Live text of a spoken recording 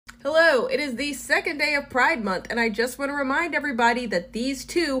Hello, it is the second day of Pride Month, and I just want to remind everybody that these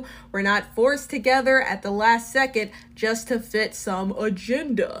two were not forced together at the last second just to fit some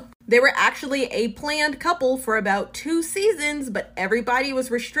agenda. They were actually a planned couple for about 2 seasons, but everybody was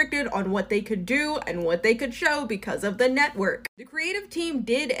restricted on what they could do and what they could show because of the network. The creative team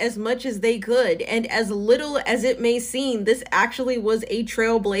did as much as they could, and as little as it may seem, this actually was a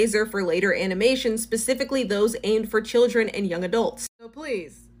trailblazer for later animation, specifically those aimed for children and young adults. So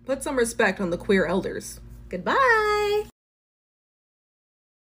please, put some respect on the queer elders. Goodbye!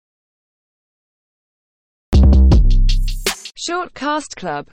 Short Cast Club